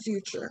 and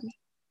future.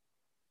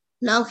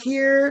 Now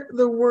hear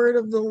the word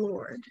of the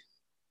Lord.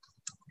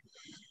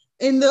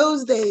 In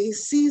those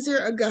days, Caesar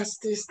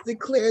Augustus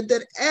declared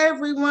that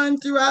everyone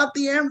throughout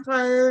the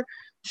empire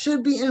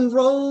should be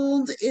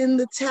enrolled in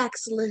the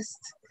tax list.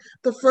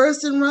 The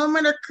first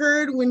enrollment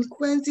occurred when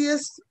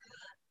Quintius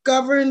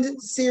governed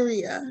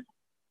Syria.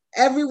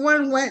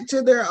 Everyone went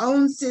to their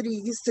own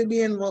cities to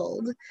be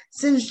enrolled.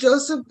 Since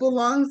Joseph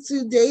belonged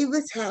to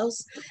David's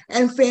house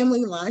and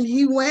family line,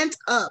 he went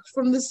up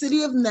from the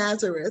city of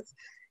Nazareth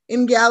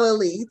in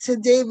Galilee to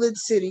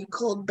David's city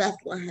called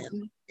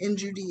Bethlehem in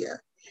Judea.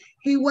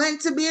 He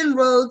went to be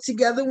enrolled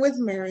together with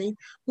Mary,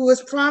 who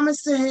was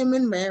promised to him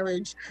in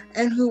marriage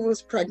and who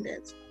was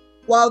pregnant.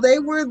 While they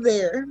were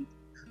there,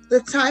 the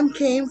time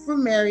came for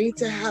Mary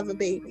to have a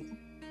baby.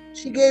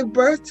 She gave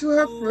birth to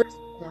her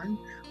firstborn,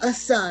 a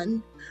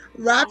son,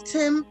 wrapped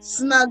him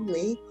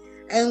snugly,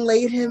 and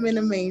laid him in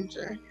a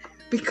manger,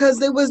 because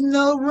there was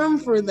no room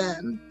for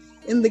them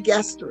in the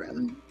guest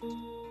room.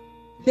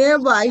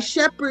 Nearby,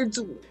 shepherds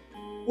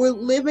were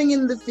living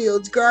in the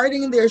fields,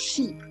 guarding their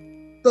sheep.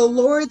 The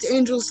Lord's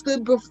angel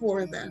stood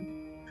before them.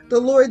 The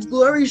Lord's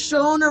glory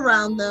shone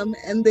around them,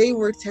 and they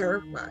were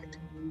terrified.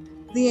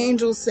 The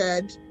angel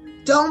said,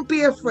 "Don't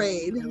be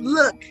afraid.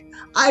 Look,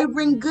 I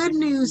bring good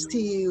news to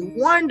you,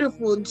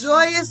 wonderful,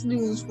 joyous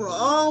news for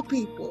all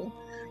people.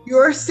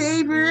 Your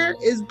Savior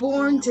is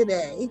born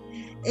today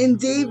in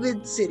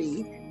David's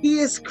city. He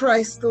is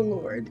Christ the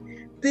Lord.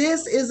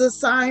 This is a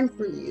sign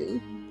for you.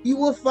 You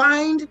will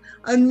find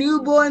a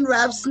newborn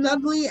wrapped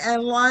snugly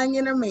and lying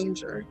in a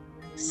manger."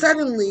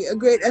 Suddenly, a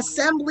great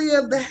assembly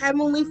of the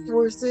heavenly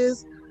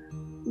forces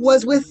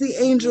was with the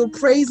angel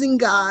praising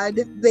God.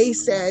 They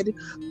said,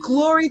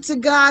 "Glory to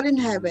God in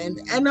heaven,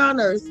 and on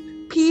earth,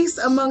 peace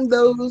among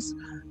those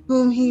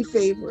whom he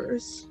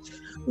favors."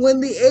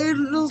 When the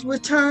angels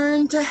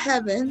returned to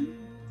heaven,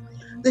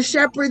 the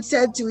shepherds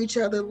said to each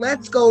other,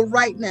 "Let's go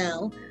right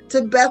now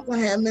to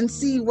Bethlehem and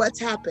see what's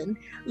happened.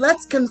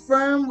 Let's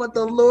confirm what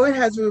the Lord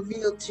has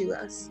revealed to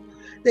us."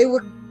 They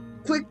went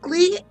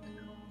quickly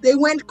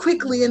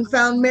and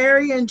found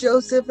Mary and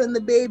Joseph and the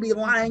baby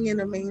lying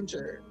in a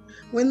manger.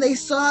 When they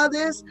saw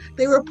this,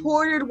 they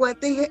reported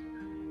what they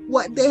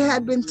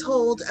had been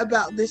told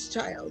about this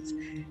child.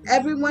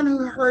 Everyone who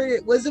heard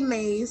it was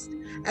amazed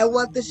at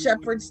what the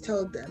shepherds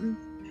told them.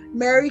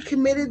 Mary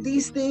committed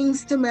these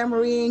things to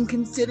memory and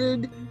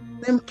considered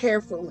them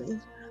carefully.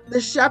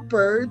 The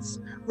shepherds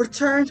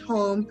returned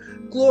home,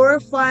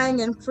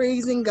 glorifying and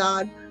praising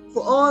God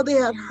for all they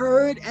had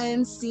heard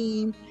and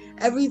seen.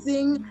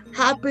 Everything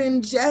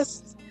happened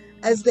just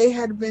as they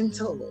had been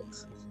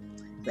told.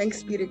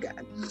 Thanks be to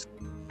God.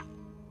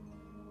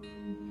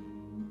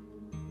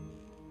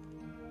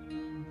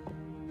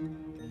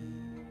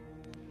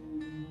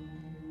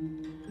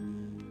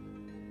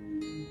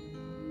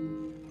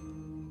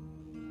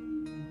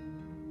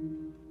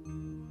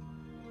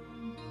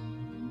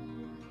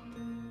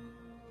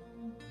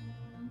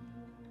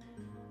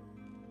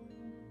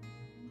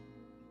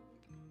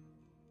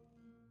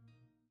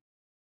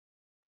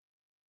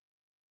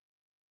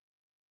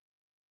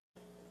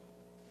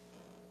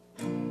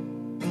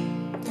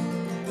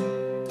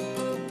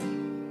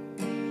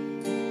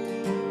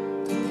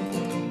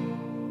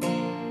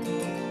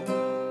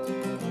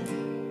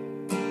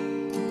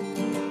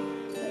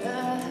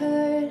 I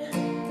heard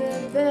the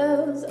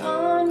bells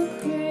on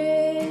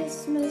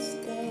Christmas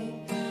Day,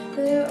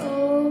 their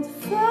old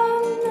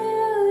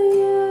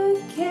familiar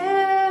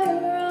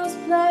carols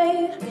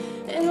play,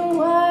 and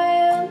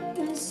wild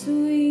and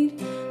sweet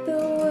the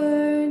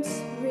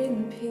words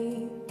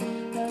repeat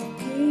of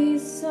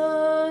peace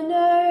on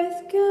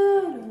earth,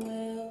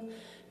 goodwill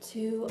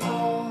to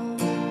all.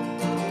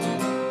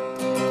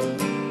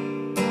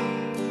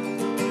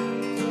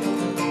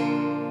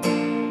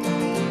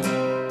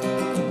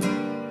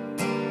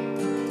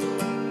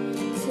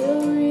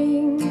 Till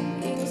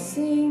ringing,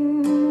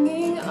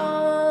 singing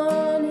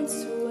on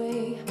its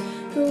way,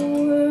 the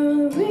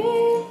world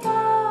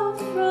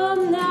revolved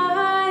from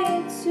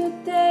night to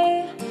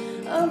day.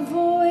 A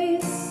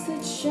voice, a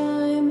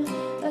chime,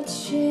 a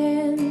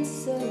chant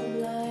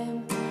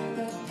sublime,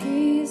 of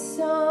peace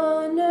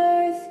on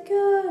earth,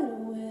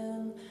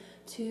 goodwill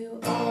to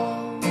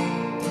all.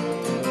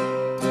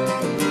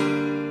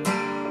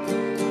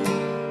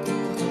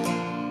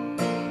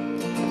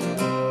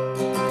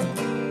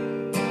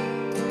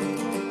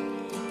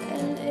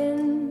 And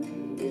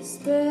in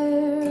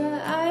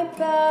despair I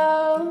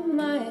bow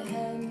my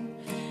head.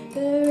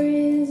 There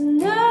is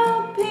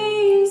no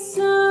peace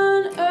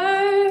on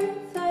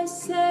earth, I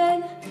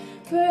said,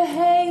 for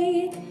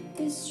hate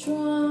is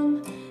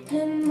strong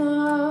and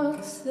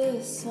mocks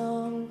the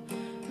song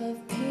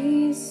of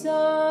peace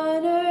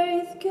on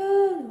earth,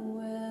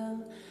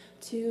 goodwill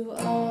to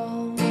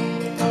all.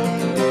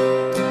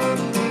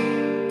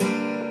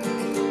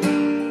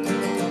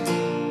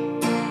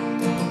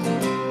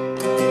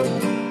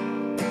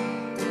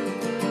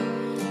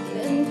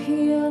 Then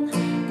peal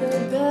the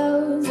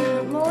bells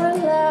more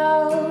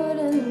loud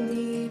and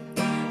deep.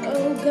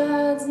 Oh,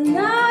 God's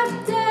not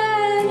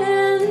dead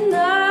and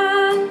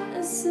not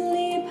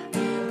asleep.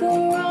 The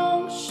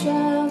wrong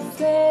shall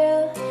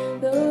fail,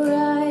 the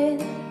right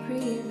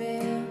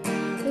prevail.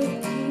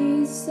 With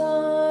peace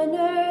on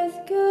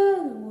earth,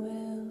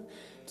 goodwill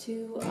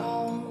to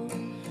all.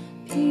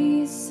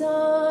 Peace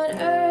on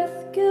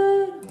earth,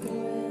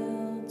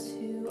 goodwill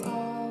to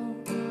all.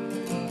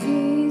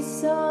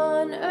 Peace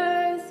on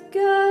earth,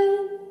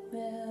 goodwill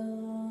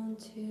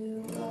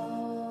to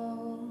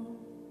all.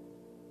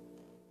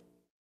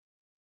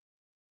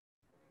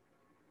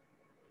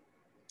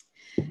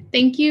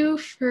 Thank you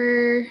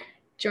for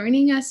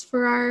joining us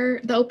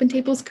for the Open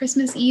Tables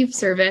Christmas Eve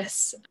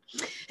service.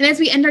 And as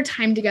we end our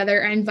time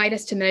together, I invite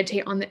us to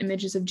meditate on the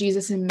images of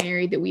Jesus and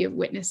Mary that we have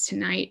witnessed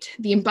tonight,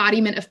 the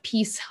embodiment of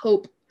peace,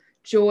 hope,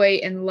 joy,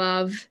 and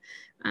love,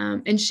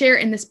 and share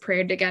in this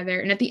prayer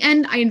together. And at the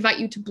end, I invite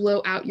you to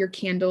blow out your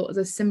candle as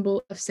a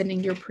symbol of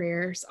sending your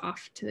prayers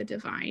off to the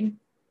divine.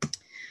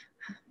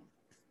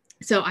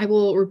 So I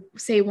will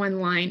say one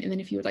line, and then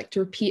if you would like to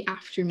repeat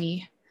after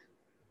me,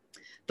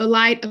 The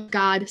light of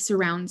God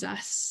surrounds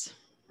us.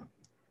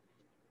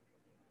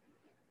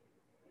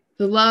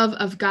 The love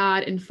of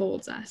God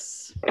enfolds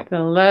us. The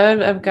love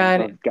of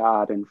God, Of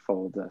God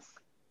enfolds us.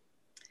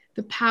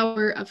 The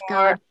power of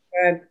God,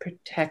 God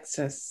protects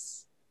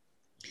us.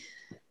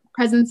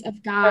 presence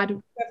of God,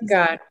 Of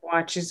God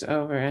watches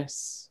over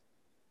us.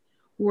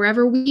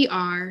 wherever we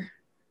are,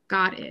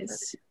 God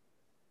is,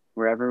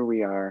 Wherever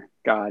we are,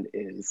 God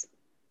is.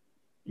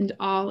 and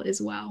all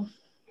is well.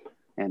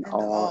 And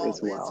all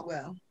is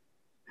well.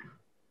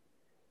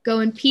 Go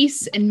in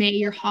peace, and may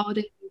your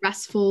holiday be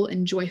restful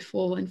and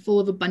joyful and full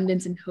of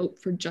abundance and hope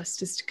for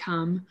justice to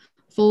come,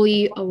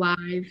 fully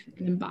alive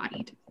and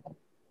embodied.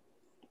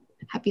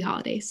 Happy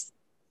holidays.